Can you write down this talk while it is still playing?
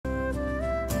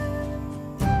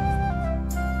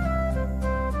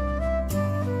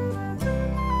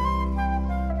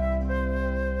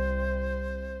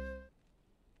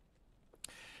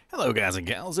Hello, guys and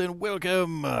gals, and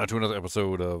welcome to another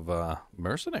episode of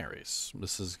Mercenaries.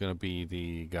 This is going to be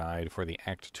the guide for the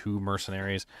Act 2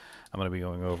 Mercenaries. I'm going to be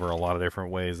going over a lot of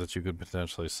different ways that you could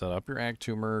potentially set up your Act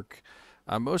 2 Merc.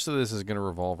 Most of this is going to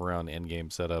revolve around in-game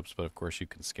setups, but of course you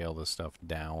can scale this stuff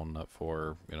down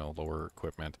for, lower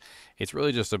equipment. It's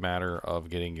really just a matter of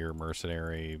getting your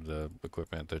mercenary the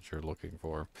equipment that you're looking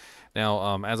for.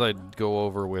 Now, as I go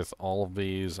over with all of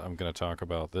these, I'm going to talk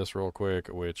about this real quick,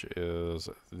 which is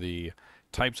the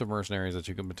types of mercenaries that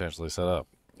you can potentially set up.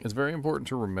 It's very important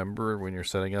to remember when you're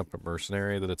setting up a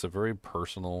mercenary that it's a very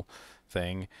personal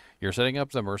thing. You're setting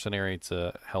up the mercenary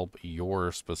to help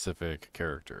your specific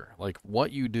character. Like,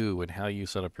 what you do and how you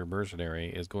set up your mercenary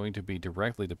is going to be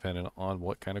directly dependent on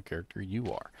what kind of character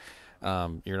you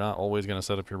are. You're not always going to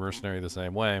set up your mercenary the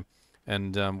same way.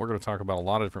 And we're going to talk about a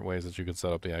lot of different ways that you can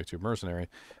set up the Act 2 mercenary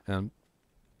and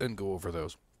go over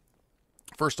those.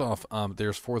 First off,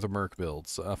 there's For the Merc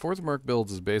builds. For the Merc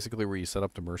builds is basically where you set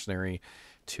up the mercenary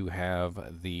to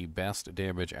have the best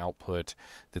damage output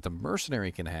that the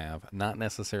mercenary can have, not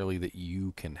necessarily that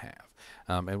you can have.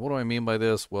 And what do I mean by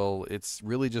this? Well, it's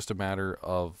really just a matter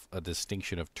of a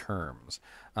distinction of terms.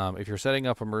 If you're setting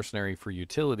up a mercenary for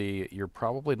utility, you're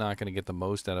probably not going to get the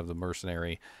most out of the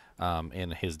mercenary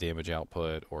in his damage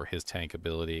output or his tank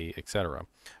ability, etc.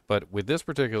 But with this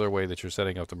particular way that you're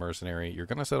setting up the mercenary, you're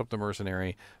going to set up the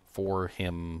mercenary for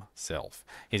himself.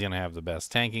 He's going to have the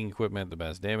best tanking equipment, the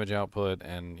best damage output,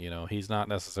 and he's not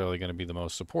necessarily going to be the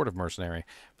most supportive mercenary,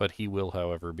 but he will,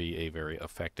 however, be a very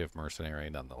effective mercenary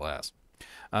nonetheless.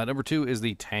 Number two is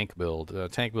the tank build.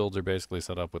 Tank builds are basically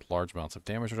set up with large amounts of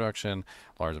damage reduction,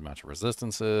 large amounts of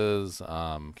resistances,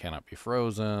 cannot be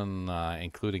frozen,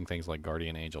 including things like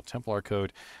Guardian Angel Templar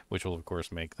Coat, which will of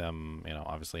course make them,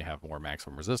 obviously have more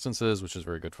maximum resistances, which is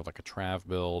very good for like a Trav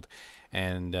build,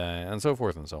 and so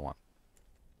forth and so on.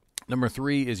 Number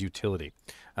three is utility.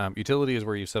 Utility is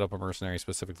where you set up a mercenary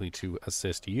specifically to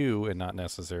assist you and not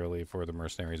necessarily for the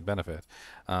mercenary's benefit.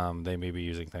 They may be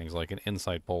using things like an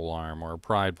insight polearm or a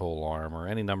pride polearm or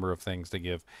any number of things to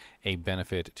give a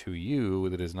benefit to you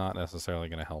that is not necessarily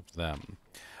going to help them.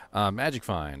 Magic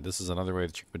Find. This is another way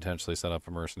that you can potentially set up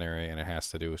a mercenary, and it has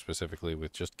to do specifically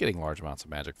with just getting large amounts of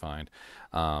Magic Find.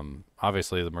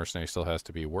 Obviously, the mercenary still has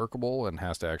to be workable and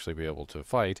has to actually be able to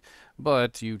fight,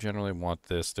 but you generally want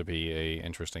this to be a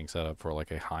interesting setup for like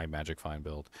a high Magic Find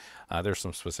build. There's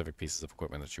some specific pieces of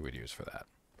equipment that you would use for that.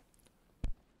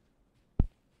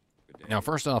 Now,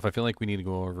 first off, I feel like we need to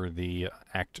go over the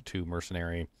Act 2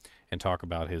 mercenary and talk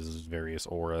about his various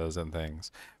auras and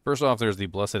things. First off, there's the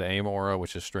Blessed Aim aura,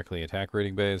 which is strictly attack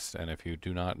rating based, and if you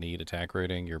do not need attack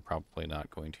rating, you're probably not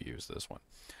going to use this one.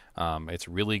 It's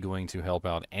really going to help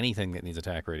out anything that needs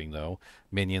attack rating, though.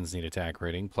 Minions need attack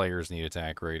rating, players need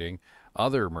attack rating,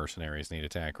 other mercenaries need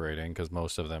attack rating, because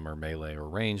most of them are melee or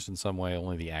ranged in some way.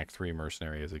 Only the Act 3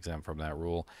 mercenary is exempt from that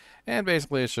rule. And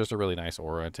basically, it's just a really nice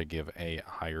aura to give a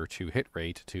higher 2 hit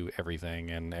rate to everything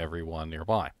and everyone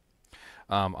nearby.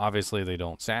 Obviously, they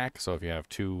don't stack, so if you have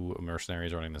two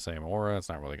mercenaries running the same aura, it's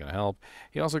not really going to help.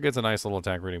 He also gets a nice little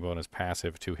attack rating bonus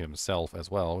passive to himself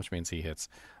as well, which means he hits,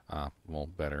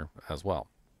 better as well.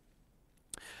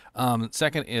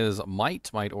 Second is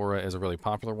Might. Might aura is a really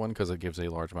popular one because it gives a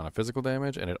large amount of physical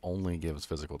damage, and it only gives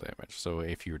physical damage. So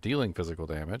if you're dealing physical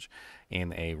damage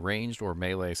in a ranged or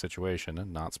melee situation,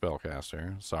 not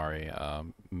spellcaster, sorry,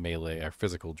 melee or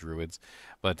physical druids,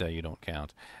 but you don't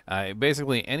count.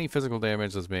 Basically, any physical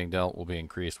damage that's being dealt will be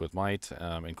increased with Might,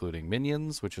 including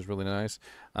minions, which is really nice.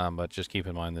 But just keep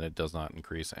in mind that it does not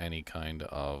increase any kind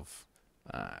of,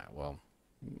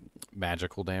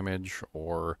 magical damage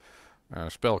or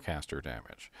spellcaster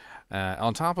damage.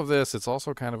 On top of this, it's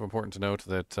also kind of important to note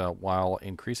that while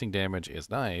increasing damage is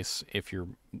nice, if you're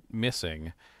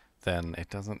missing, then it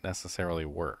doesn't necessarily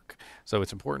work. So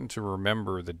it's important to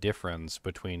remember the difference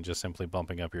between just simply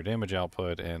bumping up your damage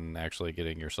output and actually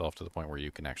getting yourself to the point where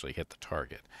you can actually hit the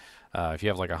target. If you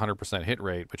have like a 100% hit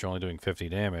rate, but you're only doing 50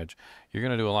 damage, you're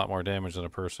going to do a lot more damage than a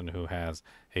person who has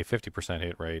a 50%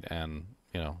 hit rate and,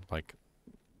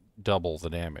 double the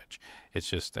damage. That's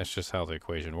just how the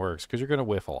equation works, because you're going to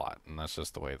whiff a lot, and that's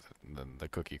just the way the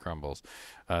cookie crumbles.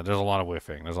 There's a lot of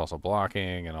whiffing. There's also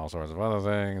blocking and all sorts of other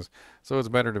things, so it's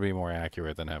better to be more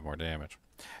accurate than have more damage.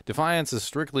 Defiance is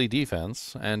strictly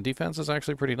defense, and defense is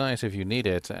actually pretty nice if you need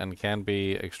it and can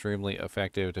be extremely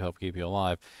effective to help keep you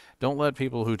alive. Don't let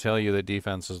people who tell you that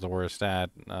defense is the worst stat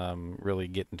really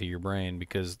get into your brain,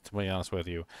 because to be honest with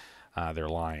you, they're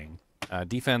lying.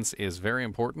 Defense is very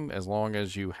important. As long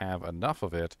as you have enough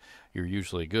of it, you're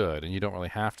usually good, and you don't really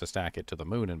have to stack it to the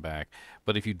moon and back.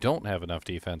 But if you don't have enough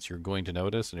defense, you're going to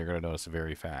notice, and you're going to notice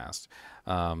very fast.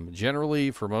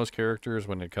 Generally, for most characters,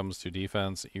 when it comes to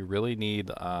defense, you really need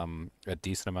a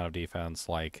decent amount of defense,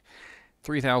 like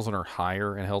 3,000 or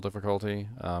higher in hell difficulty.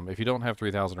 If you don't have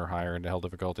 3,000 or higher in hell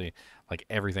difficulty, like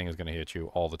everything is going to hit you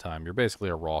all the time. You're basically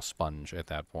a raw sponge at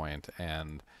that point,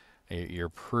 and you're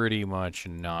pretty much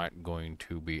not going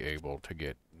to be able to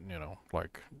get,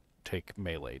 like take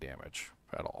melee damage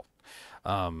at all.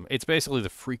 It's basically the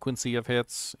frequency of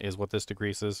hits is what this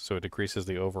decreases. So it decreases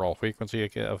the overall frequency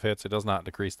of hits. It does not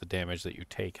decrease the damage that you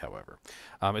take, however.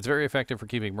 It's very effective for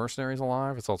keeping mercenaries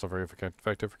alive. It's also very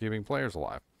effective for keeping players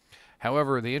alive.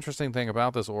 However, the interesting thing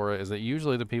about this aura is that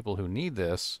usually the people who need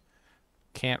this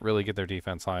can't really get their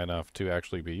defense high enough to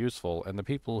actually be useful, and the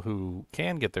people who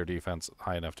can get their defense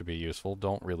high enough to be useful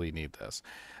don't really need this.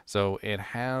 So it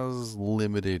has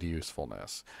limited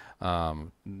usefulness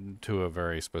to a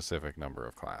very specific number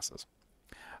of classes.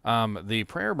 The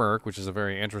Prayer Merc, which is a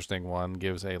very interesting one,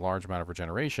 gives a large amount of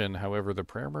regeneration. However, the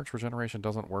Prayer Merc's regeneration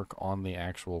doesn't work on the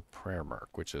actual Prayer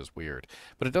Merc, which is weird.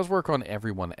 But it does work on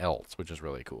everyone else, which is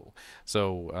really cool.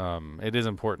 So it is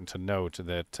important to note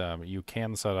that you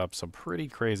can set up some pretty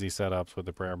crazy setups with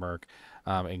the Prayer Merc,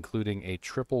 including a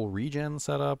triple regen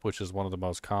setup, which is one of the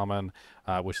most common,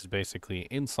 which is basically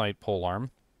Insight Polearm.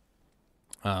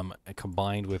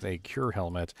 Combined with a cure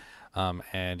helmet,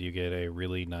 and you get a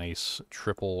really nice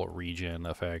triple regen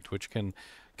effect, which can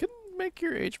make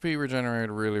your HP regenerate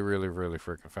really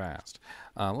freaking fast.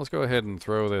 Let's go ahead and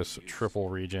throw this triple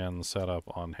regen setup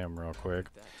on him real quick.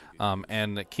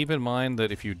 And keep in mind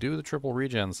that if you do the triple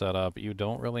regen setup, you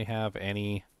don't really have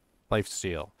any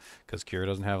lifesteal, because Cure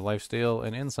doesn't have lifesteal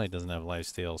and Insight doesn't have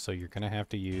lifesteal, so you're going to have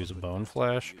to use Bone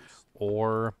Flesh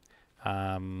or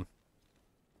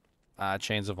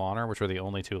Chains of Honor, which are the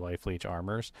only two Life Leech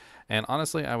armors. And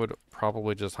honestly, I would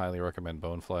probably just highly recommend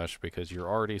Bone Flesh, because you're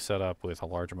already set up with a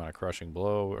large amount of Crushing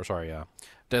Blow, or sorry,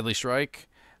 Deadly Strike.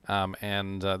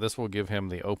 And this will give him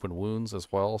the open wounds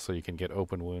as well, so you can get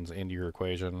open wounds into your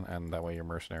equation, and that way your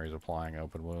mercenaries applying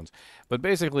open wounds. But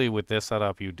basically, with this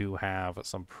setup, you do have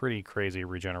some pretty crazy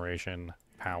regeneration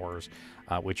powers,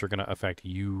 which are going to affect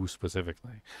you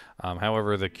specifically.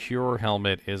 However, the Cure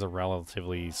helmet is a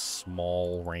relatively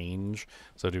small range,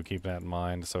 so do keep that in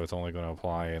mind. So it's only going to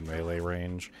apply in melee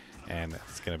range, and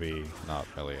it's going to be not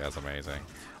really as amazing.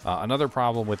 Another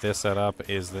problem with this setup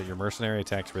is that your mercenary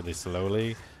attacks really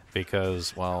slowly,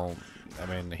 because, well, I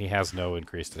mean, he has no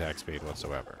increased attack speed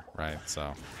whatsoever, right?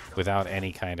 So without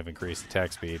any kind of increased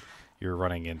attack speed, you're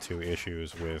running into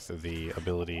issues with the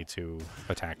ability to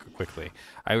attack quickly.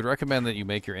 I would recommend that you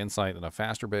make your Insight in a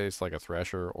faster base, like a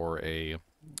Thresher or a,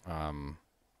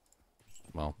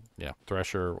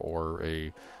 Thresher or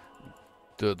a,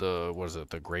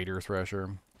 the Greater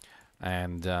Thresher.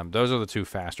 And those are the two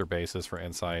faster bases for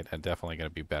Insight, and definitely going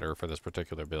to be better for this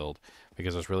particular build,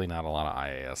 because there's really not a lot of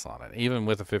IAS on it. Even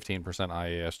with a 15%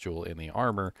 IAS jewel in the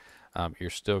armor,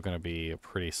 you're still going to be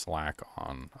pretty slack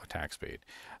on attack speed.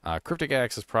 Cryptic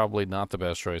Axe is probably not the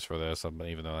best choice for this,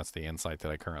 even though that's the Insight that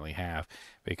I currently have,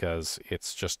 because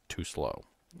it's just too slow.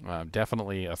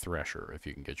 Definitely a Thresher if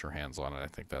you can get your hands on it. I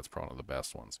think that's probably one of the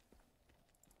best ones.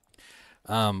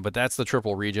 But that's the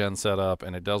triple regen setup,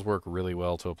 and it does work really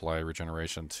well to apply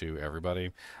regeneration to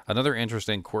everybody. Another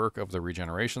interesting quirk of the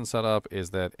regeneration setup is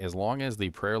that as long as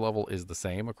the prayer level is the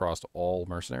same across all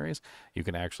mercenaries, you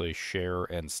can actually share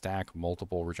and stack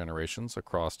multiple regenerations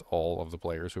across all of the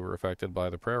players who are affected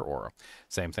by the prayer aura.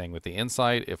 Same thing with the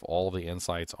Insight. If all of the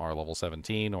Insights are level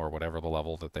 17 or whatever the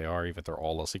level that they are, even if they're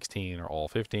all 16 or all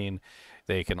 15,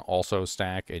 they can also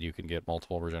stack, and you can get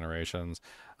multiple regenerations.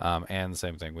 And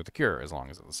same thing with the Cure. As long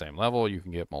as it's the same level, you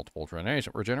can get multiple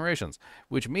regenerations,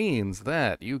 which means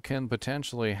that you can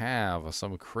potentially have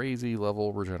some crazy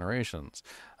level regenerations.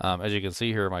 As you can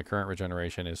see here, my current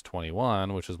regeneration is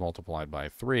 21, which is multiplied by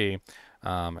 3.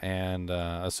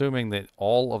 Assuming that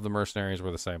all of the mercenaries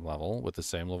were the same level, with the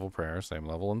same level prayer, same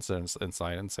level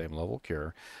insight, and same level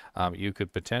cure, you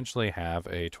could potentially have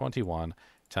a 21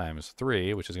 times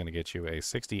 3, which is going to get you a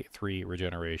 63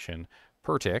 regeneration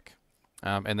per tick.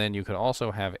 And then you could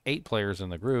also have 8 players in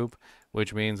the group,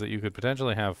 which means that you could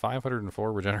potentially have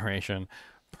 504 regeneration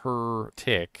per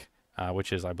tick,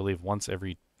 which is, I believe, once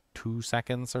every 2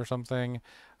 seconds or something,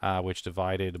 which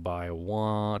divided by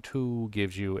 2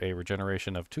 gives you a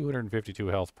regeneration of 252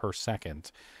 health per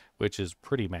second, which is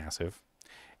pretty massive.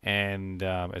 and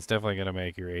it's definitely going to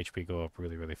make your HP go up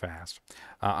really, really fast.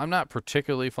 I'm not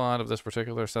particularly fond of this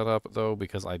particular setup, though,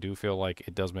 because I do feel like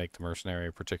it does make the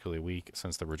Mercenary particularly weak,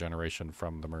 since the regeneration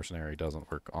from the Mercenary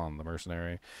doesn't work on the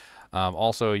Mercenary.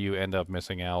 Also, you end up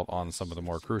missing out on some of the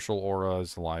more crucial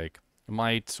auras, like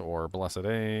Might or Blessed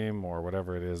Aim or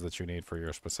whatever it is that you need for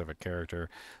your specific character,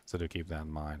 so do keep that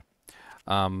in mind.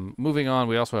 Moving on,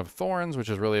 we also have Thorns, which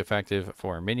is really effective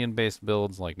for minion-based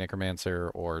builds like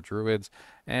Necromancer or Druids.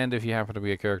 And if you happen to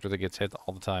be a character that gets hit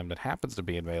all the time that happens to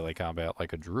be in melee combat,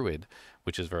 like a Druid,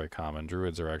 which is very common.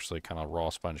 Druids are actually kind of raw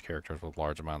sponge characters with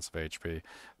large amounts of HP.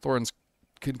 Thorns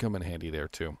could come in handy there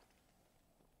too.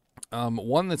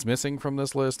 One that's missing from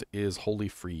this list is Holy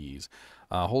Freeze.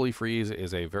 Holy Freeze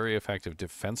is a very effective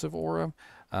defensive aura,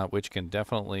 which can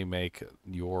definitely make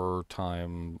your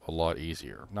time a lot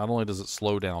easier. Not only does it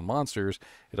slow down monsters,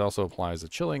 it also applies a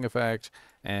chilling effect,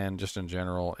 and just in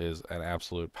general is an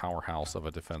absolute powerhouse of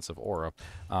a defensive aura.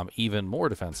 Even more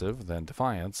defensive than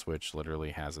Defiance, which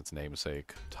literally has its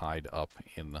namesake tied up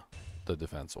in the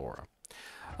defense aura,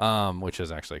 which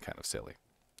is actually kind of silly.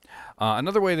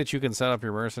 Another way that you can set up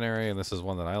your Mercenary, and this is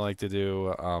one that I like to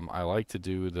do, I like to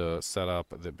do the setup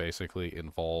that basically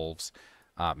involves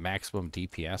maximum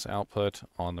DPS output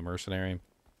on the Mercenary.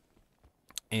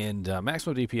 And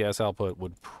maximum DPS output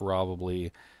would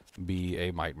probably be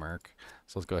a Might Merc.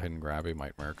 So let's go ahead and grab a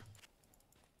Might Merc.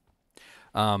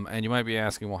 And you might be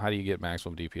asking, well, how do you get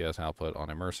maximum DPS output on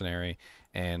a Mercenary?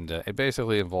 And it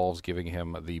basically involves giving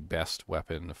him the best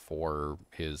weapon for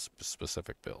his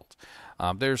specific build.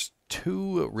 There's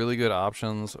two really good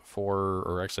options for,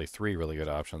 or actually three really good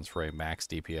options for a max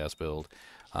DPS build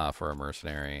for a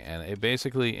Mercenary. And it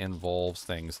basically involves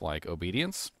things like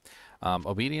Obedience.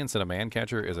 Obedience in a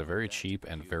Man-Catcher is a very cheap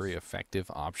and very effective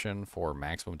option for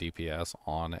maximum DPS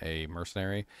on a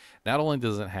Mercenary. Not only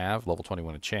does it have level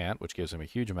 21 enchant, which gives him a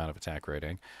huge amount of attack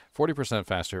rating, 40%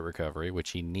 faster hit recovery,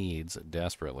 which he needs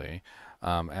desperately,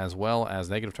 as well as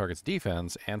negative targets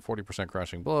defense and 40%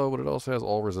 crushing blow, but it also has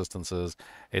all resistances.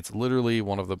 It's literally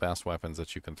one of the best weapons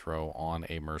that you can throw on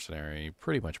a Mercenary,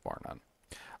 pretty much bar none.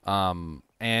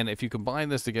 And if you combine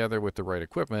this together with the right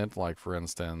equipment, like for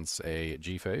instance a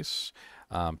G-Face,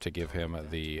 to give him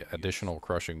the additional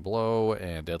crushing blow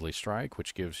and deadly strike,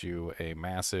 which gives you a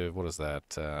massive, what is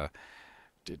that,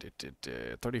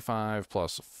 35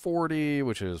 plus 40,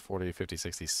 which is 40, 50,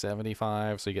 60,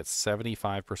 75. So you get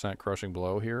 75% crushing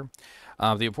blow here.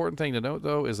 The important thing to note,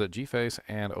 though, is that G-Face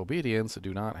and Obedience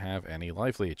do not have any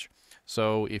life leech.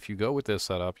 So if you go with this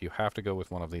setup, you have to go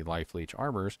with one of the life leech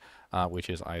armors, which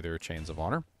is either Chains of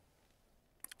Honor,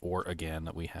 or again,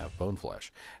 we have Bone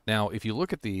Flesh. Now, if you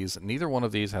look at these, neither one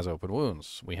of these has open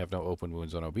wounds. We have no open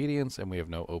wounds on Obedience, and we have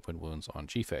no open wounds on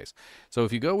G-Face. So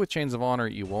if you go with Chains of Honor,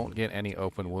 you won't get any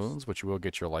open wounds, but you will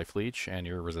get your Life Leech, and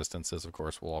your resistances, of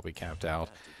course, will all be capped out.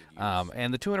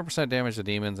 And the 200% damage to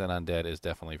demons and undead is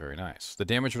definitely very nice. The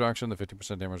damage reduction, the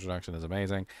 50% damage reduction is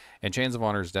amazing, and Chains of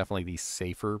Honor is definitely the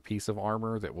safer piece of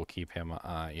armor that will keep him,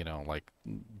 you know, like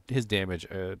his damage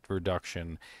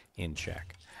reduction in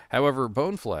check. However,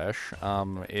 Bone Flesh,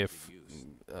 if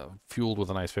fueled with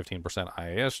a nice 15%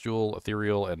 IAS jewel,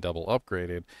 ethereal, and double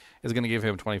upgraded, is going to give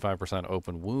him 25%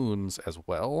 open wounds as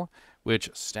well, which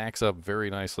stacks up very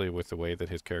nicely with the way that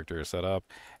his character is set up.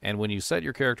 And when you set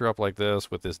your character up like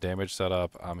this, with this damage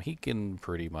setup, he can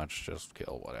pretty much just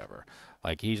kill whatever.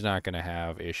 Like, he's not going to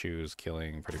have issues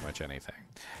killing pretty much anything.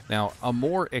 Now, a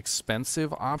more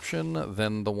expensive option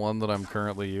than the one that I'm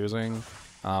currently using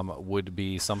would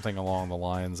be something along the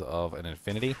lines of an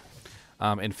Infinity.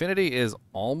 Infinity is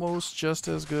almost just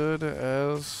as good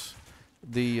as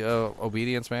the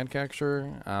Obedience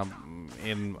Man-Catcher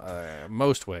in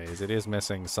most ways. It is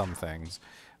missing some things,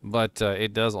 but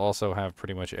it does also have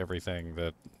pretty much everything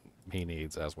that he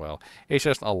needs as well. It's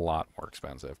just a lot more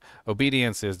expensive.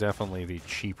 Obedience is definitely the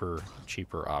cheaper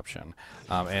option,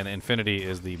 and Infinity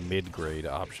is the mid-grade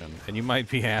option. And you might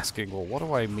be asking, well, what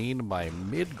do I mean by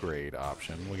mid-grade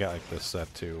option? We got like this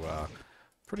set to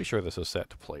pretty sure this is set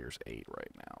to players 8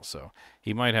 right now, so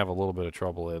he might have a little bit of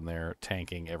trouble in there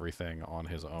tanking everything on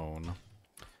his own.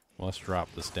 Let's drop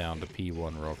this down to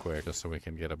P1 real quick just so we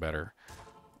can get a better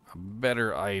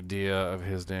idea of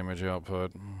his damage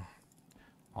output.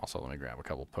 Also, let me grab a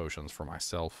couple potions for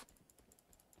myself.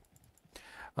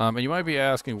 And you might be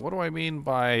asking, what do I mean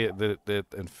by that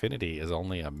Infinity is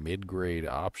only a mid-grade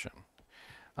option?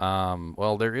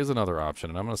 Well, there is another option,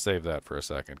 and I'm going to save that for a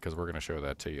second because we're going to show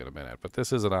that to you in a minute. But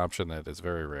this is an option that is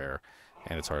very rare,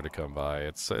 and it's hard to come by.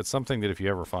 It's something that if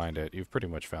you ever find it, you've pretty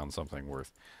much found something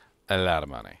worth a lot of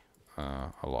money.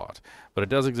 A lot. But it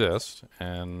does exist,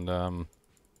 and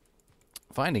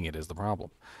Finding it is the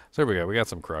problem. So here we go. We got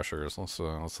some crushers. Let's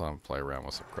play around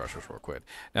with some crushers real quick.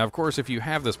 Now, of course, if you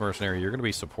have this mercenary, you're going to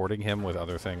be supporting him with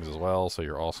other things as well. So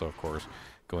you're also, of course,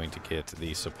 going to get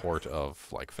the support of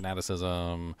like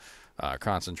fanaticism,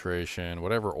 concentration,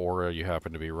 whatever aura you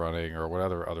happen to be running, or what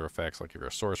other effects. Like if you're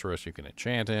a sorceress, you can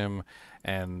enchant him,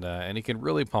 and he can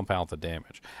really pump out the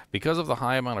damage because of the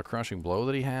high amount of crushing blow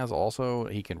that he has. Also,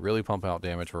 he can really pump out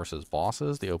damage versus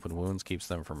bosses. The open wounds keeps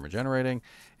them from regenerating,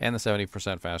 and the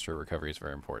 70% faster recovery is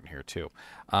very important here too.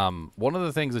 One of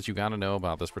the things that you got to know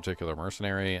about this particular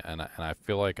mercenary, and I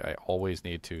feel like I always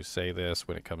need to say this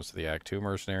when it comes to the Act 2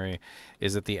 mercenary,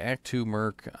 is that the Act 2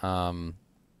 Merc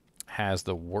has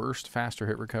the worst faster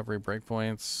hit recovery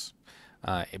breakpoints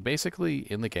basically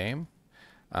in the game,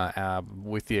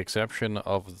 with the exception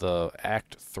of the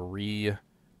Act 3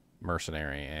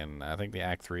 mercenary, and I think the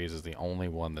Act 3's is the only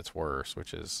one that's worse,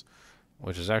 which is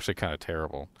actually kind of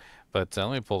terrible. But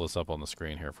let me pull this up on the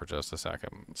screen here for just a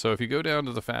second. So if you go down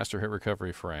to the faster hit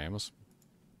recovery frames,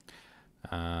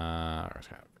 18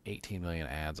 million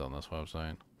ads on this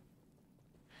website.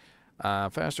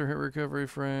 Faster hit recovery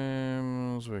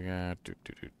frames, we got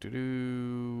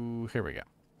here we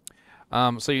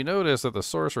go. So you notice that the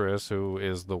sorceress, who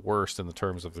is the worst in the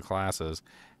terms of the classes,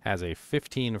 has a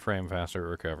 15 frame faster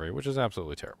recovery, which is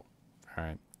absolutely terrible. All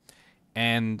right.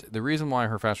 And the reason why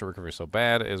her faster recovery is so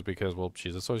bad is because, well,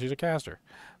 she's a caster.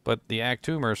 But the Act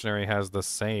 2 mercenary has the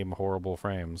same horrible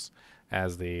frames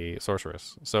as the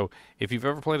sorceress. So if you've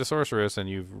ever played a sorceress and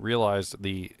you've realized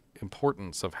the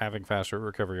importance of having faster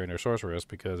recovery on your sorceress,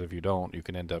 because if you don't, you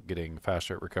can end up getting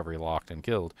faster recovery locked and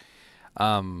killed.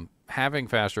 Having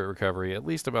faster recovery, at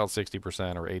least about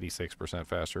 60% or 86%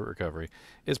 faster recovery,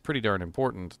 is pretty darn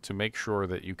important to make sure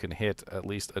that you can hit at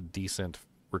least a decent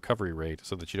recovery rate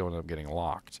so that you don't end up getting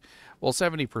locked. Well,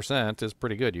 70% is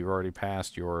pretty good. You've already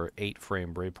passed your 8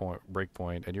 frame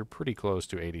breakpoint, and you're pretty close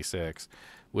to 86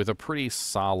 with a pretty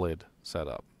solid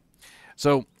setup.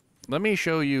 So let me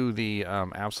show you the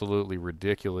absolutely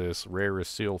ridiculous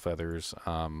rarest seal feathers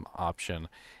option.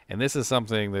 And this is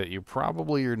something that you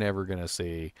probably are never going to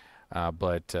see.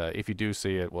 But if you do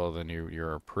see it, well, then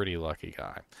you're a pretty lucky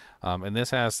guy. And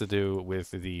this has to do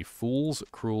with the Fool's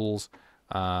Cruels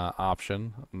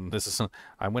option. This is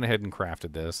I went ahead and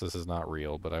crafted this. This is not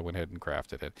real, but I went ahead and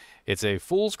crafted it. It's a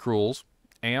Fool's Cruels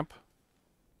amp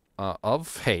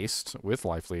of haste with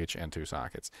life leech and 2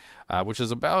 sockets, which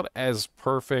is about as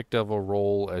perfect of a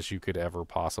roll as you could ever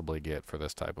possibly get for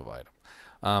this type of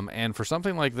item. And for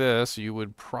something like this, you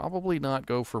would probably not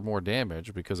go for more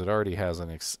damage because it already has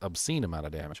an obscene amount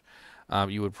of damage.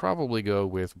 You would probably go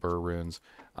with Burr Runes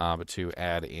to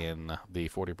add in the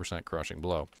 40% crushing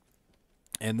blow.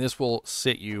 And this will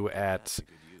sit you at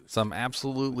some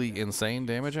absolutely insane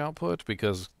damage output,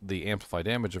 because the amplified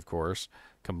damage, of course,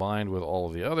 combined with all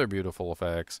of the other beautiful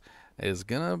effects, is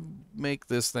gonna make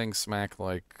this thing smack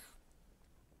like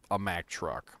a Mack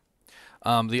truck.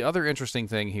 The other interesting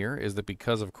thing here is that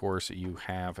because, of course, you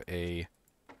have a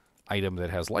item that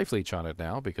has life leech on it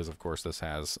now, because of course this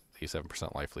has the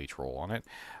 7% life leech roll on it,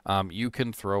 you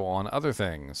can throw on other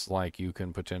things. Like you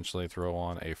can potentially throw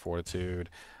on a fortitude.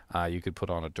 You could put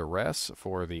on a duress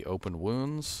for the open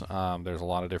wounds. There's a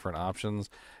lot of different options.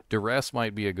 Duress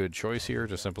might be a good choice here,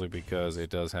 just simply because it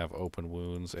does have open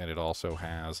wounds, and it also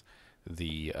has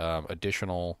the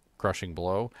additional crushing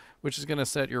blow, which is going to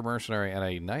set your mercenary at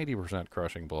a 90%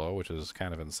 crushing blow, which is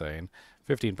kind of insane.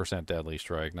 15% deadly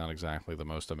strike, not exactly the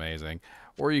most amazing.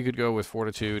 Or you could go with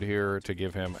fortitude here to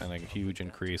give him a huge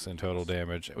increase in total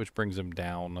damage, which brings him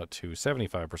down to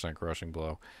 75% crushing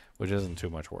blow, which isn't too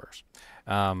much worse.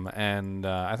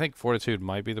 I think fortitude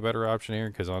might be the better option here,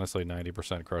 because honestly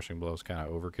 90% crushing blow is kind of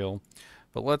overkill.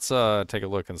 But let's take a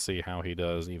look and see how he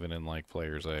does even in like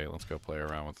Players A. Let's go play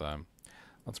around with them.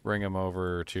 Let's bring him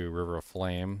over to River of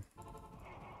Flame.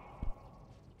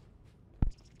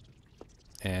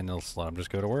 And let's let him just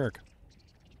go to work.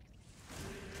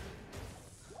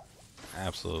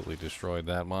 Absolutely destroyed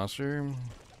that monster.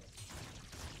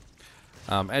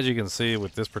 As you can see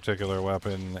with this particular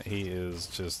weapon, he is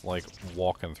just like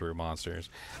walking through monsters.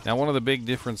 Now, one of the big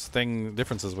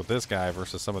differences with this guy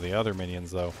versus some of the other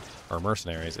minions, though, or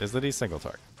mercenaries, is that he's single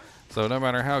target. So no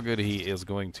matter how good he is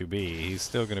going to be, he's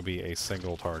still going to be a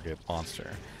single target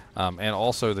monster. And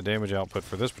also the damage output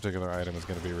for this particular item is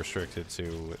going to be restricted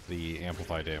to the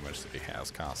amplified damage that he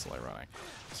has constantly running.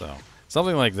 So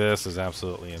something like this is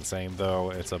absolutely insane,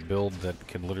 though. It's a build that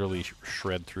can literally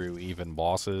shred through even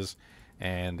bosses,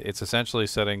 and it's essentially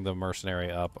setting the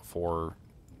mercenary up for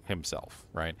himself,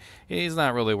 right? He's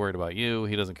not really worried about you.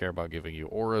 He doesn't care about giving you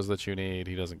auras that you need.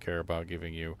 He doesn't care about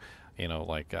giving you you know,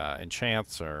 like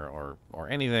enchants or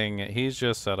anything. He's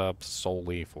just set up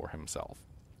solely for himself.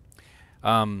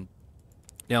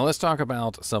 Now let's talk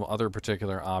about some other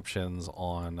particular options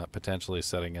on potentially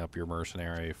setting up your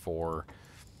mercenary for,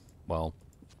 well,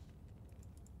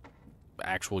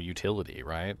 actual utility,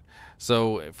 right?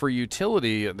 So for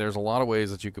utility, there's a lot of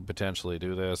ways that you could potentially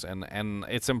do this, and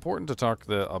it's important to talk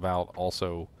about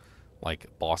also like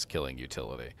boss killing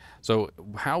utility. So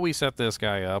how we set this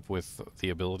guy up with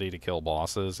the ability to kill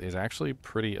bosses is actually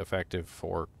pretty effective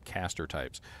for caster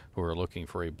types who are looking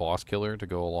for a boss killer to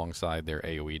go alongside their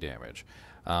AoE damage.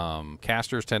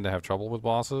 Casters tend to have trouble with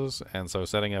bosses, and so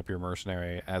setting up your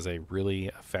mercenary as a really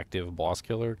effective boss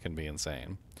killer can be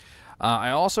insane.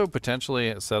 I also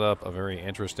potentially set up a very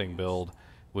interesting build,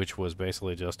 which was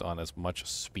basically just on as much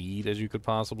speed as you could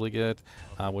possibly get,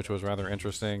 which was rather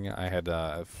interesting. I had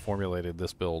formulated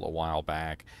this build a while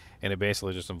back, and it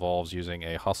basically just involves using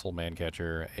a Hustle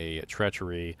Man-Catcher, a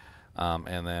Treachery,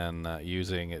 and then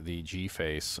using the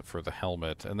G-Face for the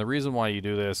helmet. And the reason why you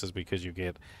do this is because you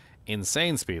get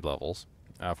insane speed levels.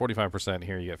 45%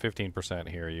 here, you get 15%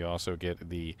 here. You also get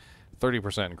the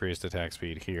 30% increased attack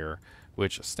speed here,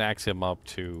 which stacks him up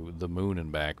to the moon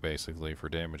and back, basically, for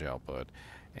damage output.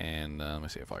 And let me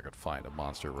see if I could find a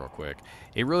monster real quick.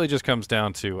 It really just comes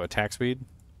down to attack speed,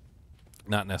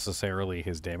 not necessarily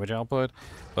his damage output,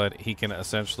 but he can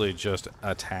essentially just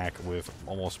attack with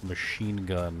almost machine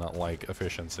gun-like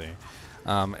efficiency.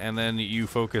 And then you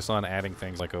focus on adding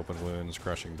things like open wounds,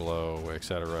 crushing blow,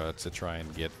 etc. to try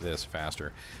and get this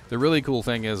faster. The really cool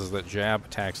thing is that jab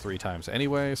attacks 3 times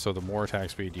anyway, so the more attack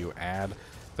speed you add,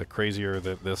 the crazier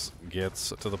that this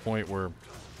gets, to the point where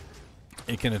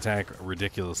it can attack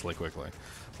ridiculously quickly.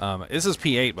 This is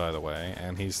P8, by the way,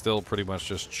 and he's still pretty much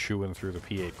just chewing through the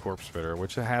P8 Corpse Spitter,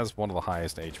 which has one of the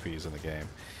highest HPs in the game.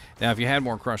 Now, if you had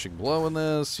more Crushing Blow in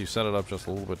this, you set it up just a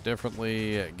little bit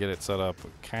differently, get it set up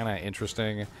kind of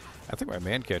interesting. I think my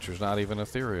Man-Catcher's not even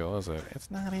ethereal, is it? It's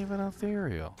not even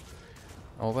ethereal.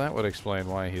 Oh, that would explain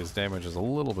why his damage is a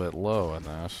little bit low in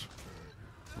this.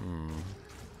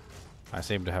 I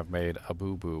seem to have made a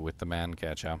boo-boo with the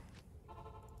Man-Catcher.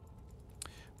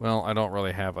 Well, I don't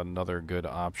really have another good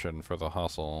option for the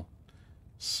Hustle,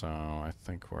 so I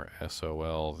think we're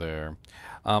SOL there.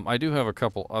 I do have a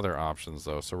couple other options,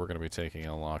 though, so we're going to be taking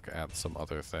a look at some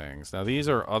other things. Now, these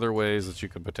are other ways that you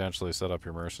could potentially set up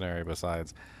your mercenary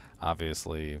besides,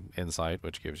 obviously, Insight,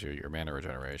 which gives you your mana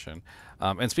regeneration.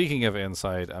 And speaking of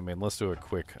Insight, I mean, let's do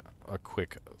a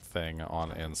quick thing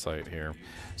on Insight here.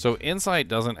 So Insight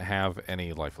doesn't have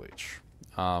any life leech.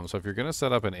 So if you're going to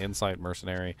set up an Insight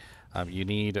mercenary, you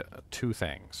need 2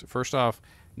 things. First off,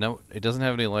 no, it doesn't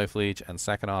have any life leech, and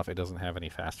second off, it doesn't have any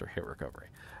faster hit recovery.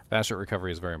 Faster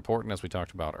recovery is very important, as we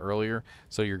talked about earlier,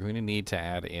 so you're going to need to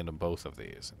add in both of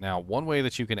these. Now, one way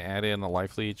that you can add in a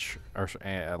life leech, or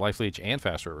life leech and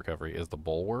faster recovery, is the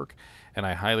Bulwark, and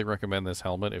I highly recommend this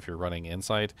helmet if you're running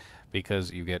Insight,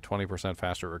 because you get 20%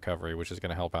 faster recovery, which is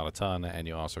going to help out a ton, and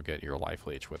you also get your life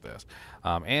leech with this.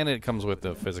 And it comes with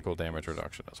the physical damage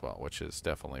reduction as well, which is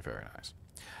definitely very nice.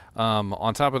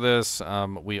 On top of this,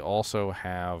 we also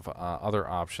have other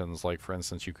options, like, for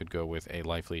instance, you could go with a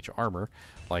life leech armor,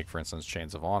 like, for instance,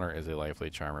 Chains of Honor is a life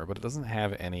leech armor, but it doesn't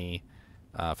have any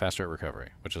faster hit recovery,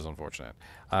 which is unfortunate.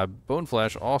 Bone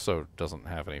Flesh also doesn't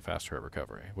have any faster hit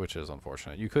recovery, which is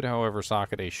unfortunate. You could, however,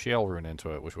 socket a Shale Rune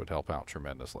into it, which would help out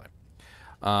tremendously.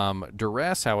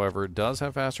 Duress, however, does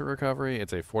have faster recovery.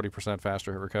 It's a 40%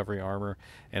 faster recovery armor,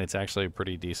 and it's actually a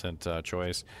pretty decent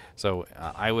choice. So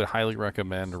I would highly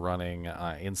recommend running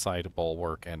Insight,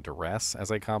 Bulwark, and Duress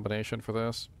as a combination for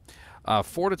this.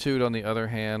 Fortitude, on the other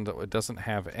hand, it doesn't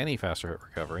have any faster hit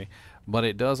recovery, but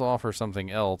it does offer something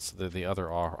else that the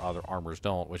other armors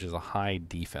don't, which is a high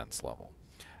defense level.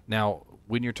 Now,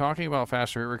 when you're talking about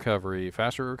faster hit recovery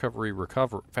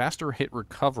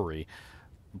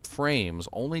frames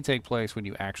only take place when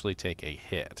you actually take a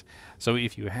hit. So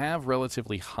if you have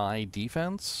relatively high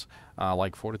defense,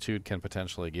 like Fortitude can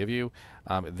potentially give you,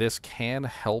 this can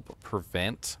help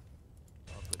prevent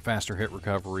faster hit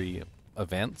recovery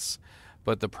events.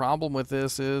 But the problem with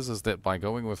this is that by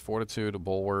going with Fortitude,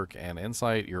 Bulwark, and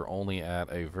Insight, you're only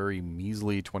at a very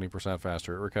measly 20%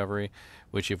 faster hit recovery,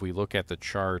 which, if we look at the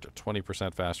chart,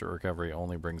 20% faster recovery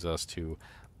only brings us to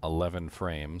 11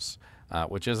 frames,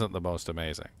 which isn't the most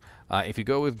amazing. If you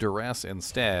go with Duress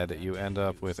instead, you end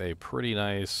up with a pretty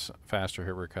nice faster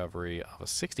hit recovery of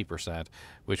 60%,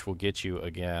 which will get you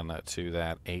again to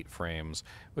that 8 frames,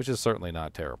 which is certainly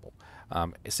not terrible.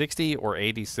 60 or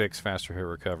 86 faster hit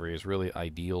recovery is really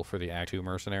ideal for the Act 2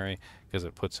 Mercenary because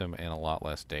it puts him in a lot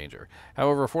less danger.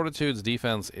 However, Fortitude's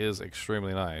defense is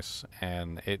extremely nice,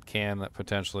 and it can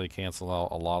potentially cancel out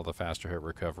a lot of the faster hit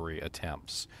recovery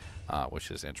attempts,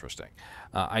 which is interesting.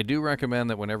 I do recommend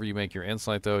that whenever you make your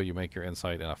Insight, though, you make your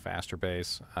Insight in a faster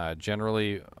base.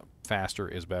 Generally, faster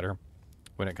is better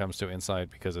when it comes to Insight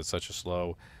because it's such a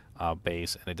slow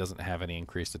base, and it doesn't have any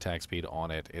increased attack speed on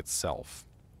it itself.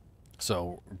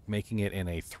 So making it in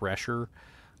a Thresher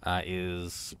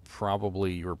is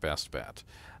probably your best bet.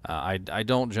 I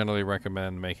don't generally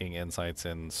recommend making Insights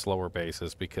in slower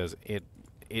bases because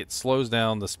it slows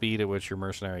down the speed at which your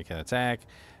Mercenary can attack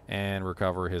and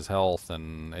recover his health,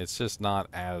 and it's just not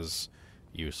as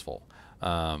useful.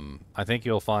 I think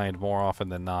you'll find more often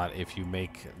than not if you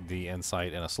make the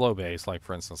Insight in a slow base, like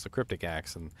for instance the Cryptic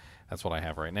Axe, and that's what I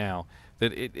have right now,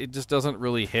 that it just doesn't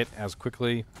really hit as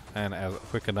quickly and as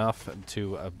quick enough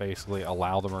to basically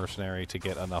allow the Mercenary to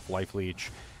get enough life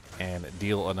leech and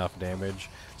deal enough damage.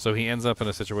 So he ends up in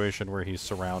a situation where he's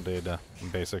surrounded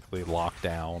and basically locked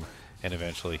down, and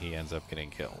eventually he ends up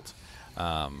getting killed.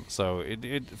 So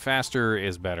faster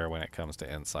is better when it comes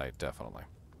to Insight, definitely.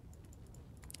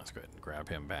 Let's go ahead and grab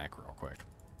him back real quick.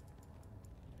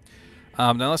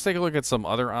 Now let's take a look at some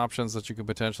other options that you could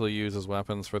potentially use as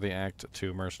weapons for the Act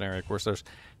 2 Mercenary. Of course,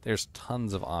 there's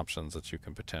tons of options that you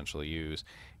can potentially use,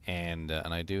 and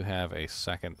I do have a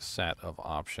second set of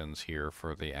options here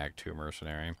for the Act 2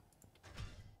 Mercenary.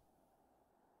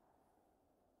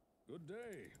 Good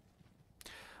day.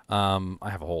 I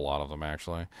have a whole lot of them,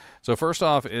 actually. So first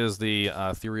off is the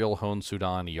Ethereal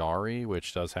Honsudan Yari,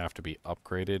 which does have to be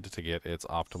upgraded to get its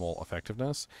optimal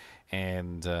effectiveness.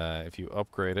 And if you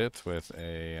upgrade it with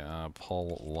a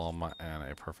Pull Lum and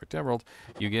a Perfect Emerald,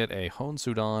 you get a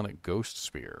Honsudan Ghost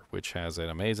Spear, which has an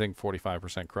amazing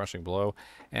 45% crushing blow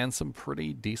and some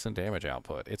pretty decent damage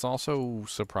output. It's also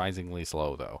surprisingly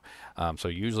slow, though. So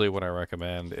usually what I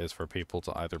recommend is for people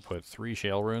to either put 3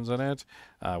 Shale Runes in it,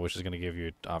 which is going to give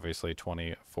you obviously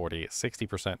 20, 40,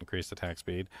 60% increased attack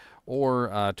speed,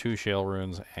 or 2 Shale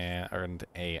Runes and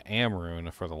a Am Rune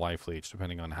for the Life Leech,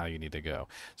 depending on how you need to go.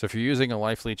 So if you're using a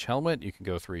Life Leech helmet, you can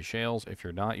go 3 Shales. If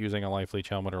you're not using a Life Leech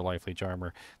helmet or Life Leech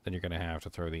armor, then you're going to have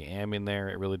to throw the Am in there.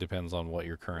 It really depends on what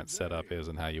your current setup is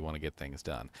and how you want to get things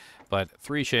done. But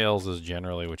 3 Shales is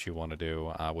generally what you want to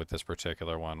do with this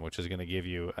particular one, which is going to give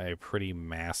you a pretty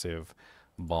massive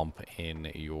bump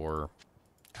in your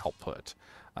output.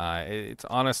 It's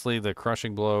honestly the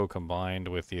crushing blow combined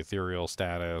with the ethereal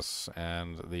status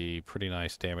and the pretty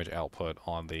nice damage output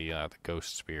on the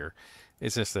ghost spear.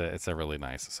 It's just it's a really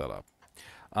nice setup.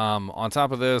 On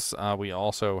top of this, we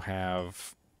also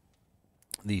have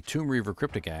the Tomb Reaver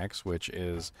Cryptic Axe, which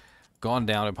is gone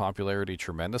down in popularity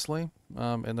tremendously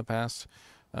in the past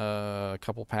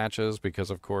couple patches because,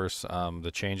 of course,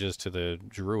 the changes to the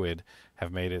Druid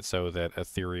have made it so that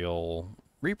ethereal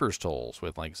Reaper's Tolls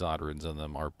with like Zod runes in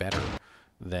them are better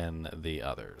than the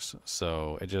others.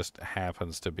 So it just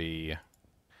happens to be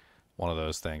one of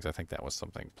those things. I think that was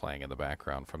something playing in the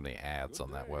background from the ads on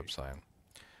that website.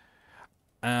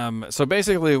 So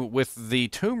basically, with the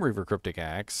Tomb Reaver Cryptic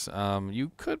Axe,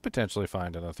 you could potentially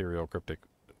find an ethereal cryptic,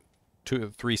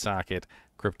 3-socket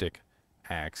cryptic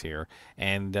axe here,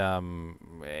 and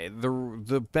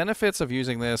the benefits of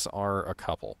using this are a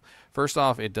couple. First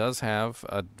off, it does have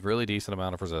a really decent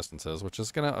amount of resistances, which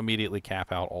is going to immediately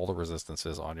cap out all the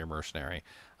resistances on your Mercenary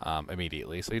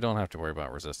immediately, so you don't have to worry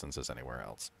about resistances anywhere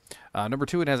else. Number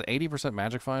 2, it has 80%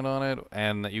 Magic Find on it,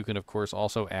 and you can of course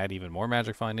also add even more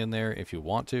Magic Find in there if you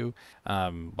want to,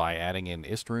 by adding in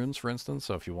Ist runes, for instance.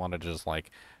 So if you want to just like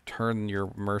turn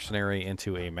your Mercenary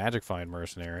into a Magic Find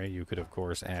Mercenary, you could of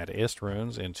course add Ist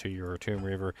runes into your Tomb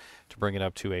Reaver to bring it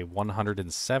up to a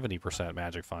 170%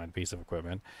 Magic Find piece of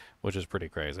equipment, which is pretty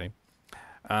crazy.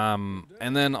 And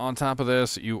then on top of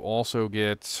this, you also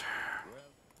get...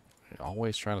 You're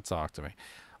always trying to talk to me.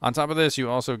 On top of this, you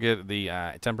also get the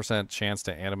 10% chance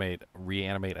to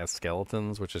reanimate as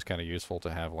skeletons, which is kind of useful to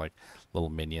have like little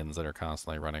minions that are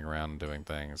constantly running around and doing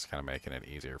things, kind of making it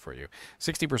easier for you.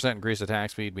 60% increased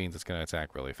attack speed means it's going to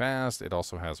attack really fast. It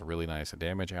also has a really nice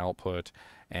damage output,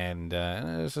 and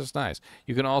it's just nice.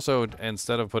 You can also,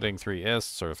 instead of putting 3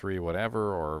 Ists or 3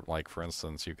 whatever, or like for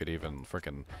instance, you could even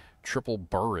freaking triple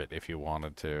burr it if you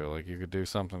wanted to. Like you could do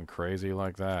something crazy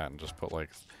like that and just put like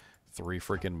 3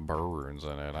 freaking burr runes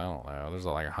in it. I don't know. There's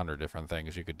like 100 different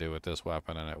things you could do with this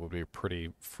weapon, and it would be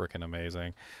pretty freaking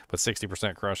amazing. But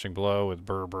 60% crushing blow with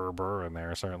burr in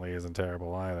there certainly isn't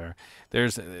terrible either.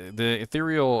 There's the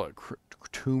ethereal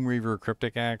Tomb Reaver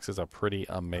Cryptic Axe is a pretty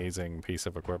amazing piece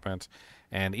of equipment,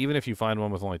 And even if you find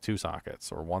one with only 2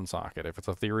 sockets or 1 socket, if it's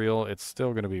ethereal, it's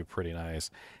still going to be pretty nice.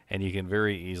 And you can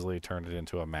very easily turn it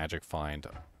into a magic find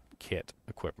kit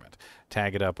equipment.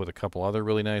 Tag it up with a couple other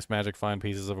really nice magic find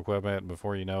pieces of equipment, and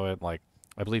before you know it, like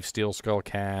I believe Steel Skull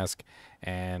Cask,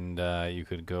 and you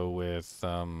could go with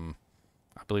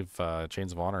I believe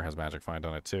Chains of Honor has magic find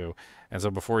on it too. And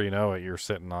so before you know it, you're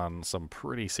sitting on some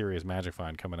pretty serious magic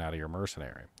find coming out of your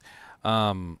mercenary.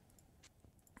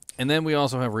 And then we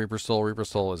also have Reaper's Toll.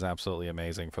 Reaper's Toll is absolutely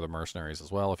amazing for the mercenaries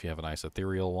as well. If you have a nice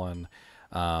ethereal one,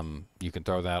 you can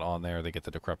throw that on there. They get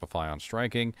the Decrepify on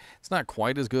striking. It's not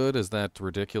quite as good as that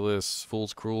ridiculous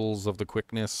Fool's Cruels of the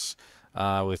Quickness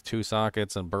with 2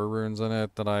 sockets and burr runes in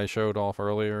it that I showed off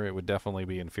earlier. It would definitely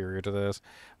be inferior to this.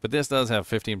 But this does have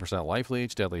 15% Life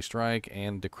Leech, Deadly Strike,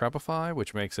 and Decrepify,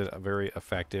 which makes it very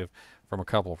effective from a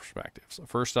couple of perspectives.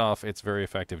 First off, it's very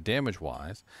effective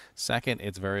damage-wise. Second,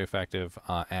 it's very effective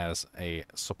as a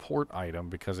support item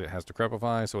because it has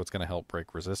Decrepify, so it's going to help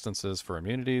break resistances for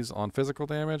immunities on physical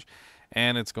damage,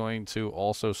 and it's going to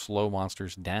also slow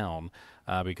monsters down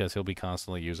because he'll be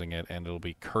constantly using it, and it'll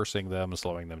be cursing them and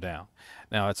slowing them down.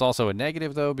 Now, it's also a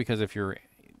negative, though, because if you're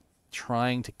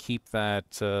trying to keep that,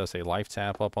 say, life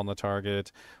tap up on the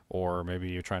target, or maybe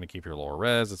you're trying to keep your lower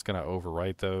res, it's going to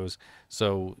overwrite those.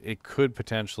 So it could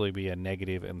potentially be a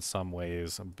negative in some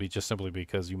ways, just simply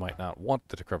because you might not want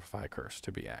the Decrepify curse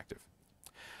to be active.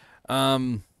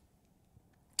 I'm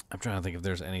trying to think if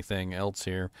there's anything else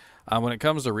here. When it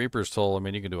comes to Reaper's Toll, I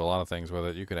mean, you can do a lot of things with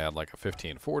it. You could add like a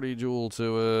 1540 jewel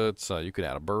to it. You could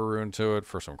add a burr rune to it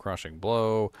for some crushing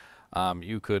blow.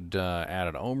 You could add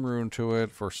an ohm rune to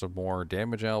it for some more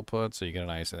damage output, so you get a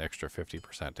nice extra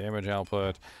 50% damage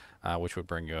output, which would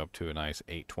bring you up to a nice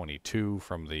 822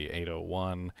 from the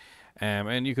 801.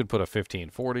 And you could put a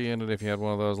 1540 in it if you had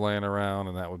one of those laying around,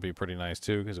 and that would be pretty nice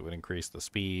too, because it would increase the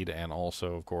speed and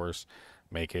also, of course,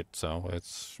 make it so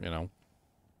it's, you know,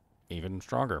 even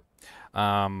stronger.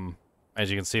 As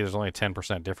you can see, there's only a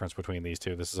 10% difference between these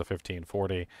two. This is a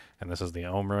 1540, and this is the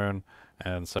ohm rune,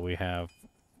 and so we have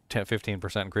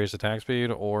 15% increased attack speed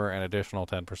or an additional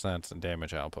 10% in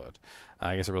damage output.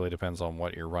 I guess it really depends on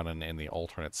what you're running in the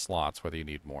alternate slots, whether you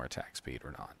need more attack speed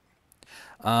or not.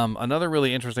 Another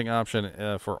really interesting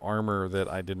option for armor that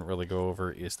I didn't really go over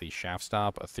is the Shaft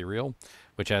Stop Ethereal,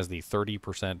 which has the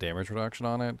 30% damage reduction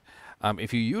on it.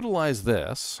 If you utilize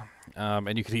this,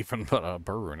 and you could even put a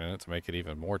burr rune in it to make it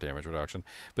even more damage reduction,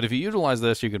 but if you utilize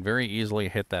this, you can very easily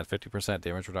hit that 50%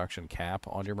 damage reduction cap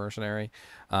on your mercenary.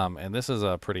 And this is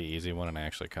a pretty easy one, and I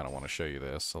actually kind of want to show you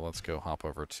this. So let's go hop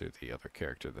over to the other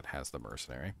character that has the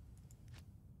mercenary.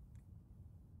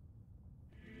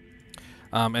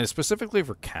 And specifically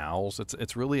for cows,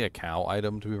 it's really a cow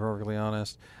item, to be perfectly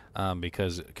honest,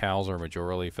 because cows are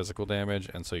majorly physical damage,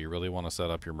 and so you really want to set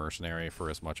up your mercenary for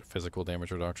as much physical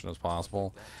damage reduction as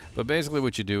possible. But basically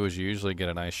what you do is you usually get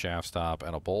a nice shaft stop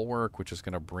and a bulwark, which is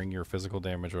going to bring your physical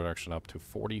damage reduction up to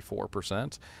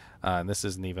 44%. And this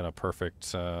isn't even a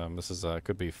perfect, this is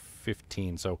could be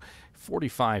 15, so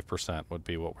 45% would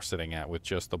be what we're sitting at with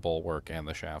just the bulwark and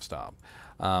the shaft stop.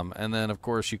 And then, of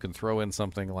course, you can throw in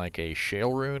something like a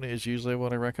Shale Rune is usually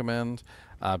what I recommend,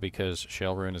 because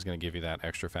Shale Rune is going to give you that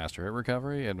extra faster hit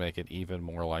recovery and make it even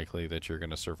more likely that you're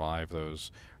going to survive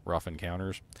those rough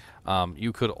encounters.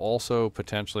 You could also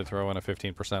potentially throw in a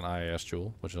 15% IAS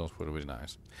jewel, which would be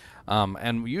nice.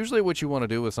 And usually what you want to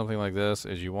do with something like this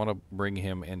is you want to bring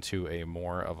him into a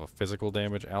more of a physical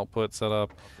damage output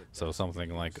setup, so something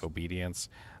like Obedience.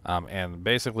 And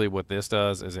basically what this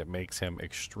does is it makes him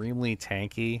extremely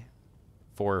tanky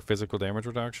for physical damage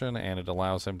reduction, and it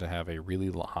allows him to have a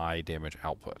really high damage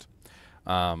output.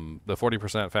 The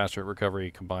 40% faster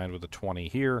recovery combined with the 20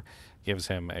 here gives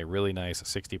him a really nice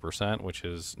 60%, which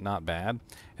is not bad.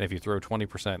 And if you throw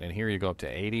 20% in here, you go up to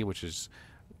 80, which is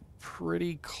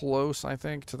pretty close, I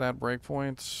think, to that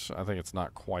breakpoint. I think it's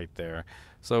not quite there.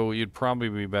 So you'd probably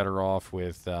be better off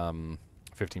with 15%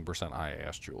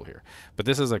 IAS jewel here. But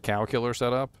this is a cow killer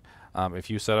setup. If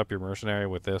you set up your mercenary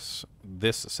with this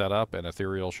setup, an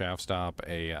ethereal shaft stop,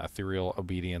 a ethereal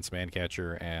obedience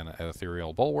mancatcher, and an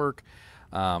ethereal bulwark,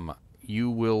 you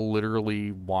will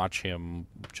literally watch him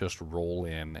just roll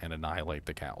in and annihilate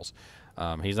the cows.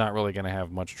 He's not really going to have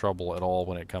much trouble at all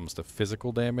when it comes to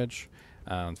physical damage.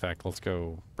 In fact, let's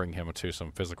go bring him to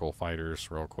some physical fighters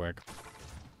real quick.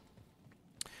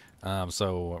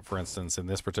 So, for instance, in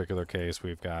this particular case,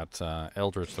 we've got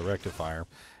Eldritch the Rectifier,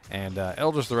 and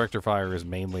Eldritch the Rectifier is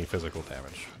mainly physical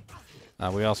damage.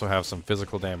 We also have some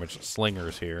physical damage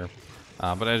slingers here.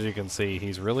 But as you can see,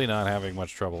 he's really not having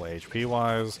much trouble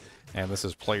HP-wise. And this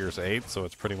is player's 8, so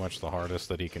it's pretty much the hardest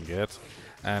that he can get.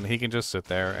 And he can just sit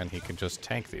there and he can just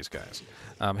tank these guys.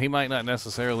 He might not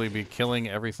necessarily be killing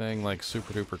everything like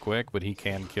super duper quick, but he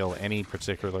can kill any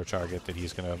particular target that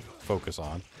he's going to focus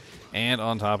on. And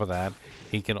on top of that,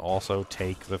 he can also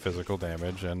take the physical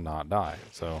damage and not die.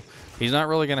 So he's not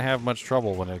really going to have much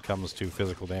trouble when it comes to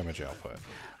physical damage output.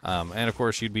 And of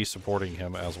course, you'd be supporting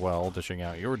him as well, dishing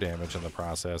out your damage in the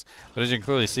process. But as you can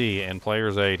clearly see, in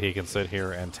Player's 8, he can sit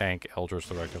here and tank Eldritch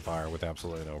Directive Fire with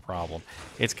absolutely no problem.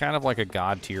 It's kind of like a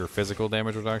god tier physical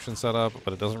damage reduction setup,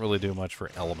 but it doesn't really do much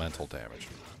for elemental damage.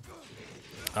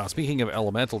 Speaking of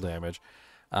elemental damage,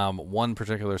 one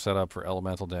particular setup for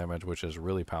elemental damage, which is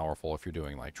really powerful if you're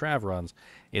doing like Trav runs,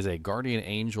 is a Guardian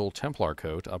Angel Templar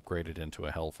coat upgraded into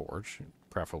a Hellforge,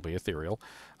 preferably ethereal.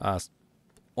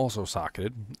 Also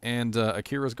socketed, and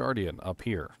Akira's Guardian up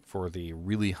here for the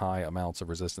really high amounts of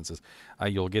resistances.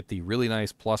 You'll get the really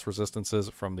nice plus resistances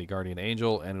from the Guardian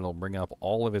Angel, and it'll bring up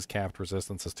all of his capped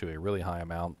resistances to a really high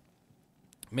amount,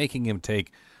 making him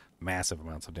take massive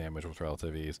amounts of damage with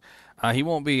relative ease. He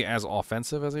won't be as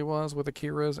offensive as he was with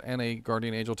Akira's and a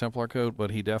Guardian Angel Templar coat, but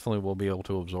he definitely will be able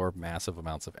to absorb massive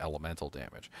amounts of elemental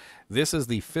damage. This is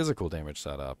the physical damage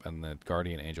setup, and the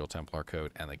Guardian Angel Templar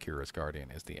coat and the Akira's Guardian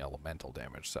is the elemental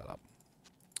damage setup.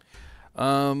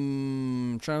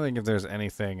 Trying to think if there's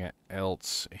anything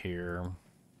else here.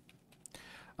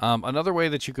 Another way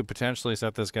that you could potentially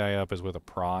set this guy up is with a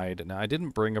Pride. Now, I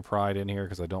didn't bring a Pride in here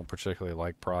because I don't particularly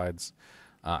like Prides.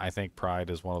 I think Pride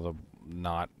is one of the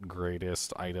not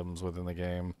greatest items within the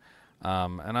game.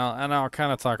 And I'll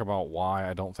kind of talk about why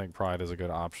I don't think Pride is a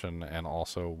good option and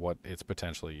also what it's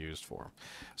potentially used for.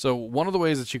 So one of the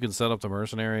ways that you can set up the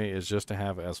Mercenary is just to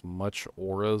have as much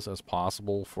auras as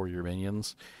possible for your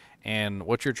minions. And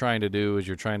what you're trying to do is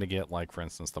you're trying to get, like, for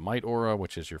instance, the Might Aura,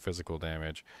 which is your physical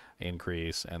damage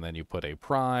increase, and then you put a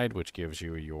Pride, which gives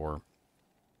you your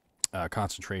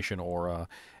concentration aura,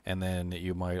 and then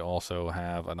you might also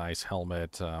have a nice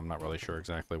helmet. I'm not really sure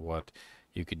exactly what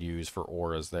you could use for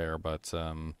auras there, but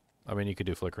I mean, you could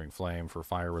do Flickering Flame for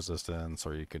fire resistance,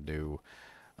 or you could do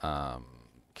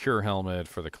Cure Helmet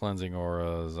for the cleansing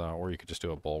auras, or you could just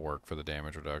do a Bulwark for the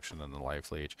damage reduction and the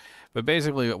life leech. But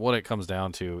basically what it comes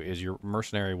down to is your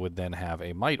Mercenary would then have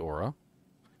a Might Aura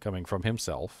coming from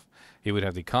himself. He would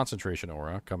have the concentration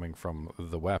aura coming from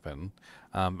the weapon.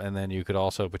 And then you could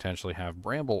also potentially have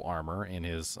Bramble armor in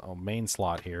his main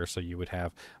slot here, so you would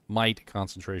have Might,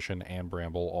 concentration, and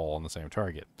Bramble all on the same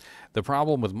target. The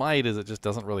problem with Might is it just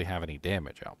doesn't really have any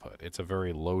damage output. It's a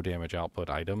very low damage output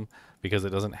item because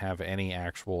it doesn't have any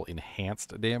actual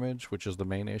enhanced damage, which is the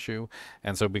main issue.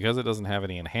 And so because it doesn't have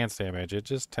any enhanced damage, it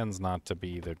just tends not to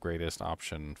be the greatest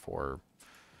option for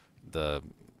the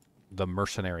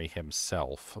Mercenary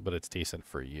himself, but it's decent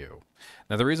for you.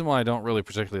 Now, the reason why I don't really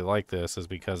particularly like this is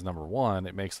because, number one,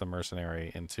 it makes the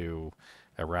Mercenary into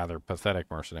a rather pathetic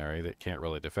Mercenary that can't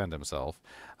really defend himself.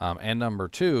 And number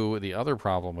two, the other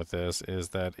problem with this is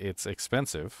that it's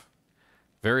expensive,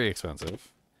 very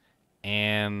expensive,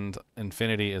 and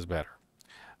Infinity is better.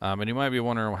 And you might be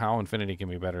wondering how Infinity can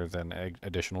be better than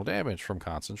additional damage from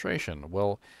concentration.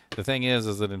 Well, the thing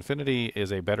is that Infinity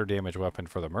is a better damage weapon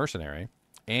for the Mercenary,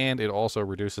 and it also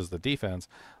reduces the defense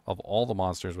of all the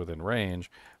monsters within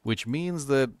range, which means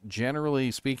that,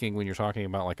 generally speaking, when you're talking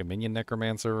about like a minion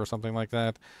necromancer or something like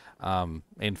that,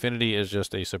 Infinity is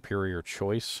just a superior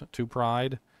choice to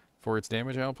Pride for its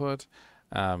damage output.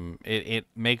 It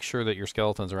makes sure that your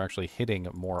skeletons are actually hitting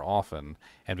more often,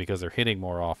 and because they're hitting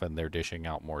more often, they're dishing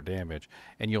out more damage.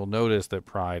 And you'll notice that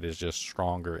Pride is just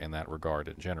stronger in that regard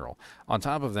in general. On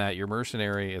top of that, your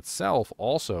Mercenary itself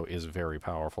also is very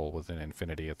powerful with an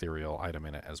Infinity Ethereal item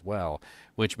in it as well,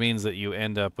 which means that you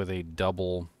end up with a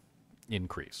double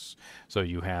increase. So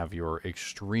you have your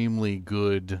extremely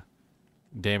good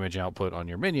damage output on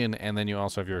your minion, and then you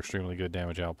also have your extremely good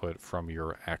damage output from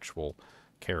your actual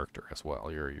character as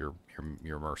well, your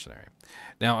Mercenary.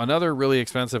 Now, another really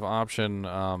expensive option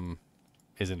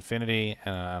is Infinity,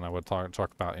 and I would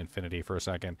talk about Infinity for a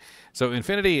second. So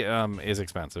Infinity is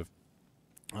expensive,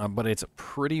 but it's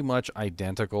pretty much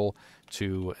identical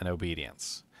to an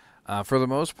Obedience. For the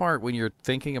most part, when you're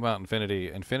thinking about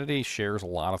Infinity, Infinity shares a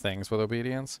lot of things with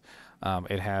Obedience.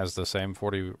 It has the same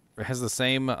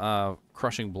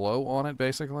crushing blow on it,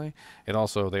 basically. They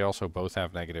also both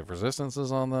have negative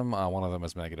resistances on them. One of them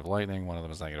is negative lightning, one of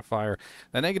them is negative fire.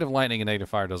 The negative lightning and negative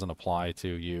fire doesn't apply to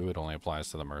you. It only applies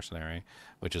to the Mercenary,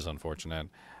 which is unfortunate.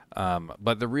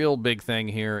 But the real big thing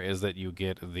here is that you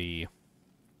get the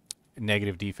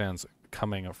negative defense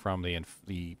coming from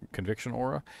the conviction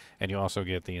aura, and you also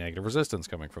get the negative resistance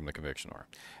coming from the conviction aura.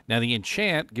 Now, the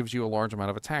enchant gives you a large amount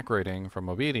of attack rating from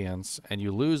obedience, and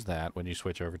you lose that when you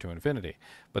switch over to infinity.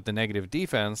 But the negative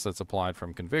defense that's applied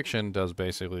from conviction does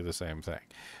basically the same thing.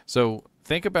 So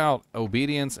think about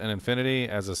obedience and infinity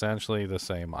as essentially the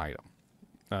same item.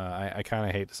 I kind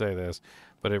of hate to say this,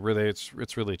 but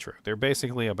it's really true. They're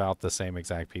basically about the same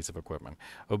exact piece of equipment.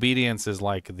 Obedience is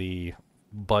like the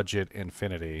budget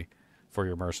infinity for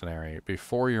your mercenary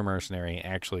before your mercenary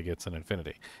actually gets an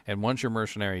infinity. And once your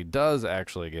mercenary does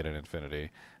actually get an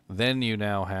infinity, then you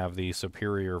now have the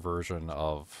superior version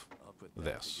of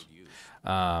this.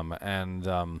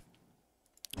 I'm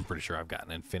pretty sure I've got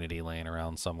an infinity laying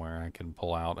around somewhere I can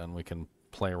pull out and we can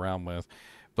play around with.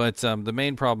 But the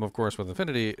main problem, of course, with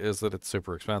infinity is that it's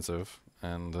super expensive,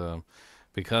 and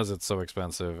because it's so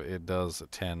expensive, it does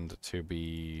tend to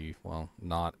be, well,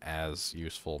 not as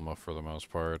useful for the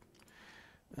most part.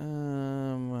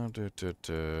 Trying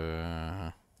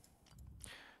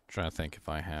to think if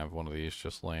I have one of these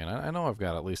just laying. I know I've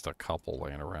got at least a couple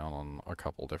laying around on a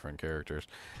couple different characters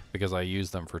because I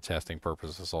use them for testing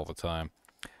purposes all the time.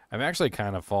 I've actually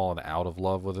kind of fallen out of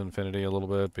love with Infinity a little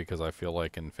bit because I feel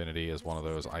like Infinity is one of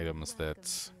those items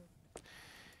that,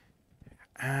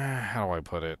 how do I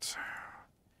put it?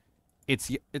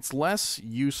 It's less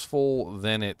useful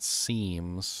than it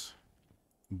seems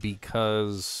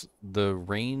because the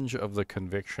range of the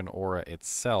conviction aura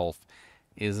itself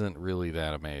isn't really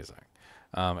that amazing.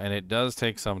 And it does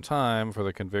take some time for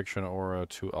the conviction aura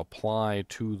to apply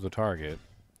to the target.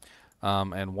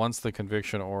 And once the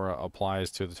conviction aura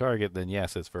applies to the target, then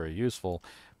yes, it's very useful.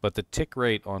 But the tick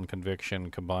rate on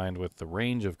conviction combined with the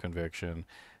range of conviction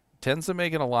tends to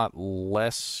make it a lot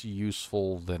less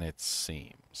useful than it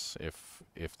seems, if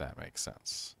that makes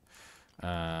sense.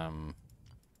 Now,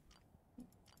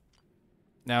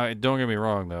 don't get me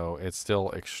wrong, though. It's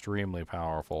still extremely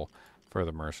powerful for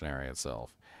the mercenary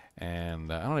itself.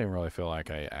 And I don't even really feel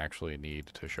like I actually need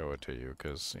to show it to you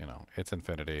because, you know, it's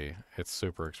infinity. It's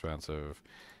super expensive.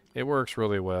 It works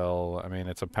really well. I mean,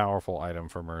 it's a powerful item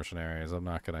for mercenaries. I'm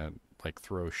not going to, like,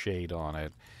 throw shade on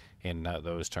it in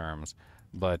those terms.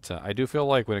 But I do feel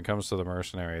like when it comes to the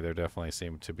mercenary, there definitely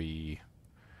seem to be,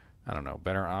 I don't know,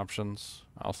 better options.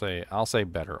 I'll say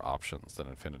better options than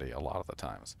infinity a lot of the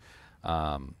times.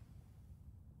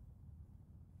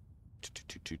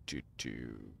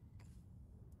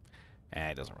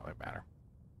 It doesn't really matter.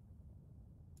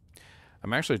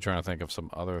 I'm actually trying to think of some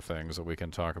other things that we can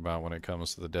talk about when it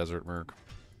comes to the Desert Merc.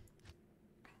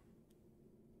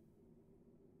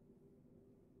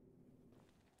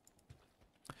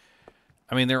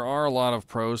 I mean, there are a lot of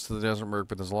pros to the Desert Merc,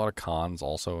 but there's a lot of cons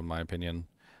also, in my opinion.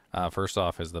 First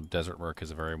off, is the Desert Merc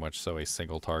is very much so a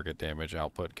single target damage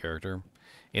output character.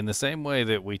 In the same way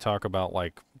that we talk about,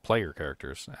 like, player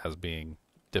characters as being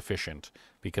deficient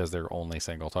because they're only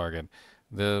single target,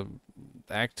 the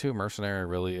Act 2 Mercenary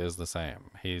really is the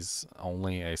same. He's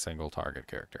only a single target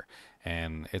character,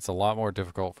 and it's a lot more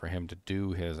difficult for him to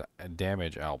do his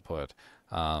damage output,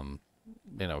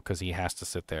 you know, because he has to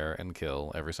sit there and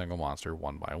kill every single monster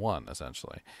one by one,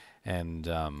 essentially.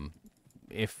 And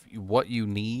if what you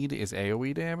need is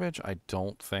AoE damage, I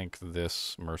don't think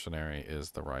this mercenary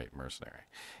is the right mercenary.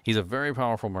 He's a very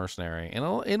powerful mercenary,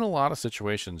 and in a lot of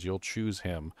situations, you'll choose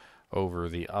him over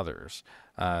the others,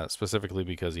 specifically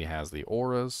because he has the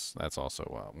auras. That's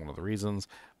also one of the reasons,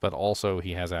 but also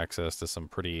he has access to some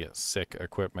pretty sick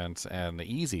equipment and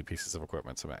easy pieces of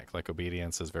equipment to make. Like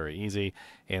Obedience is very easy,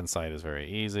 Insight is very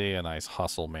easy, a nice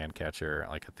Hustle Man Catcher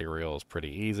like Ethereal is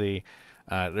pretty easy.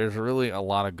 There's really a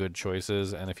lot of good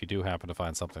choices, and if you do happen to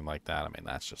find something like that, I mean,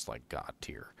 that's just like God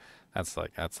tier. That's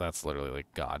literally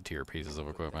like God tier pieces of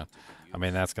equipment. I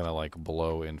mean, that's gonna like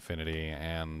blow Infinity,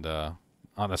 and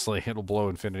honestly, it'll blow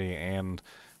Infinity and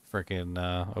freaking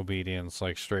Obedience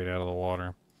like straight out of the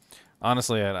water.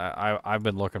 Honestly, I've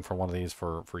been looking for one of these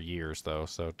for years though,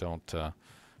 so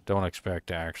don't expect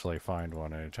to actually find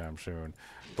one anytime soon.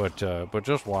 But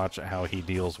just watch how he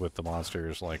deals with the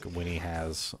monsters, like when he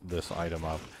has this item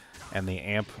up. And the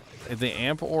amp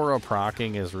aura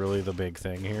proccing is really the big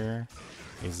thing here.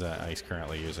 He's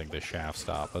currently using the shaft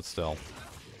stop, but still.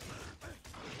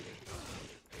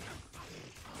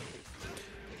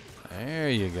 There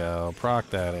you go. Proc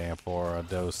that amp aura,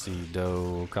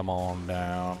 do-si-do. Come on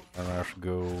down. Let's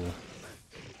go.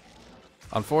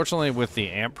 Unfortunately, with the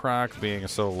amp proc being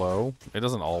so low, it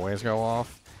doesn't always go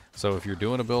off. So if you're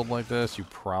doing a build like this, you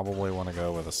probably want to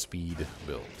go with a speed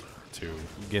build to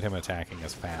get him attacking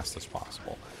as fast as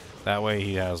possible. That way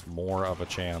he has more of a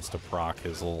chance to proc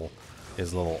his little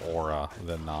aura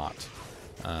than not.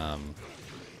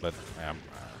 But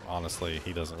honestly,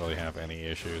 he doesn't really have any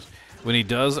issues. When he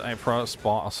does, I proc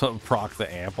the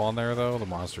amp on there, though, the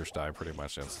monsters die pretty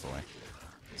much instantly.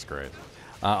 It's great.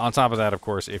 On top of that, of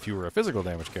course, if you were a physical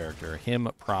damage character, him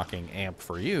proccing amp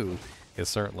for you is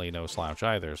certainly no slouch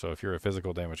either. So if you're a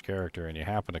physical damage character and you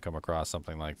happen to come across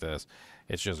something like this,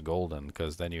 it's just golden,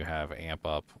 because then you have amp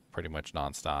up pretty much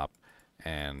nonstop,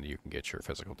 and you can get your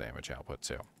physical damage output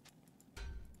too.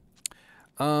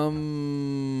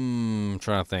 Trying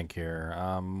to think here.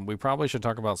 We probably should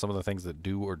talk about some of the things that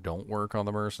do or don't work on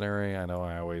the Mercenary. I know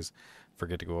I always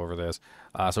forget to go over this.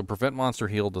 So prevent monster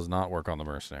heal does not work on the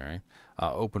Mercenary.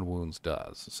 Open wounds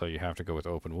does. So you have to go with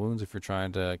open wounds if you're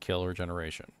trying to kill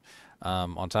regeneration.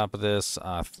 On top of this,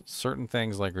 certain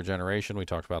things like regeneration, we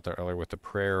talked about that earlier with the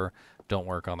prayer, don't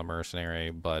work on the Mercenary,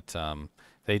 but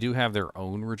they do have their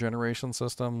own regeneration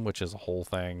system, which is a whole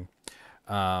thing.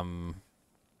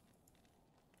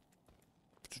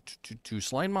 To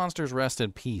slain monsters rest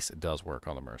in peace, it does work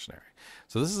on the Mercenary.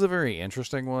 So this is a very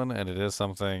interesting one, and it is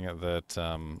something that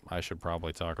I should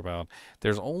probably talk about.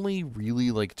 There's only really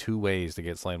like 2 ways to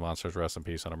get slain monsters rest in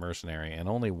peace on a Mercenary, and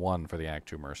only one for the Act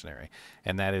 2 Mercenary,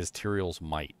 and that is Tyrael's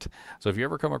Might. So if you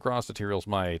ever come across a Tyrael's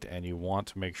Might and you want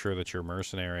to make sure that your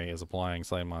Mercenary is applying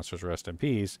slain monsters rest in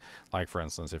peace, like for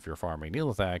instance if you're farming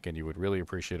Neelathak and you would really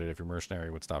appreciate it if your Mercenary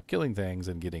would stop killing things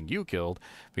and getting you killed,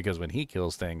 because when he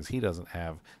kills things he doesn't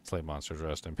have slain monsters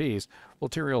rest in peace, well,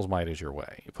 Tyrael's Might is your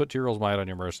way. You put Tyrael's Might on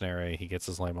your Mercenary, he gets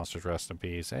his slain monsters rest in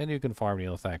peace, and you can farm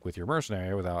Neelathak with your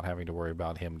Mercenary without having to worry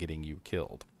about him getting you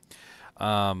killed.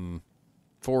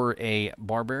 For a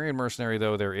Barbarian Mercenary,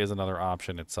 though, there is another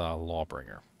option. It's a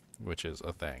Lawbringer, which is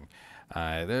a thing.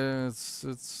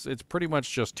 It's pretty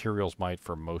much just Tyrael's Might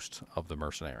for most of the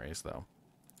Mercenaries, though.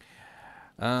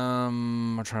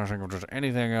 I'm trying to think if there's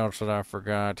anything else that I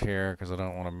forgot here, because I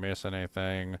don't want to miss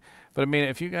anything. But I mean,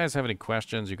 if you guys have any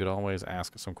questions, you could always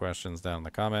ask some questions down in the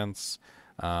comments.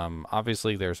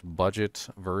 Obviously, there's budget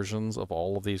versions of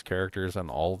all of these characters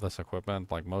and all of this equipment.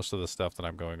 Like, most of the stuff that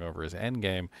I'm going over is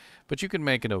endgame, but you can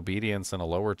make an Obedience in a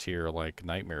lower tier like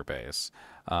Nightmare Base.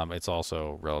 It's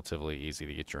also relatively easy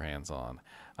to get your hands on.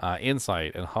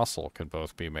 Insight and Hustle can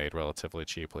both be made relatively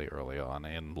cheaply early on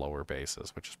in lower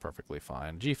bases, which is perfectly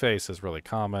fine. G-Face is really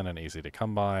common and easy to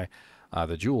come by.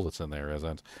 The jewel that's in there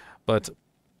isn't. But,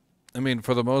 I mean,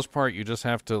 for the most part, you just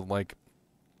have to, like,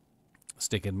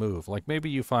 stick and move. Like,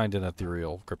 maybe you find an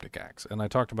ethereal Cryptic Axe, and I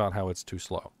talked about how it's too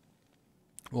slow.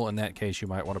 Well, in that case, you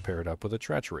might want to pair it up with a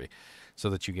Treachery, so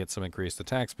that you get some increased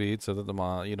attack speed, so that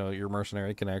the your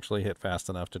Mercenary can actually hit fast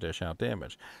enough to dish out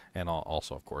damage, and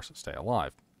also, of course, stay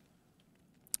alive.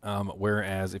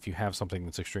 Whereas if you have something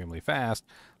that's extremely fast,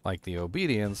 like the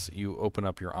Obedience, you open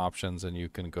up your options and you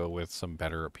can go with some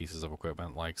better pieces of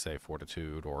equipment, like, say,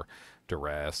 Fortitude or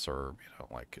Duress, or,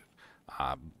 like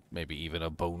maybe even a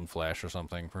Bone Flesh or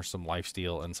something for some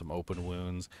lifesteal and some open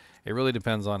wounds. It really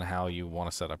depends on how you want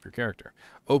to set up your character.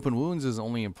 Open wounds is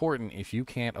only important if you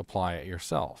can't apply it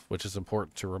yourself, which is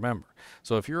important to remember.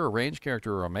 So if you're a ranged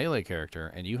character or a melee character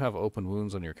and you have open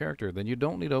wounds on your character, then you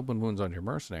don't need open wounds on your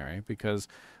Mercenary, because,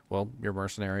 well, your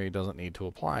Mercenary doesn't need to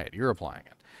apply it. You're applying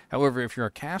it. However, if you're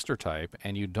a caster type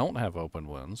and you don't have open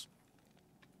wounds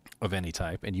of any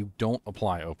type, and you don't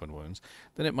apply open wounds,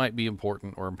 then it might be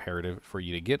important or imperative for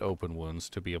you to get open wounds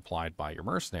to be applied by your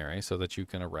Mercenary so that you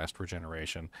can arrest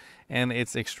regeneration. And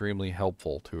it's extremely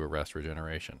helpful to arrest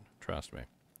regeneration, trust me.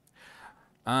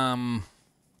 I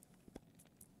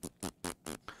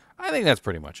think that's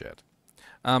pretty much it.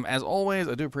 As always,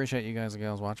 I do appreciate you guys and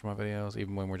gals watching my videos,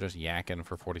 even when we're just yakking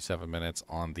for 47 minutes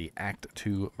on the Act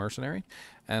 2 Mercenary.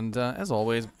 And as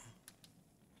always,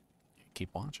 keep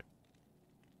watching.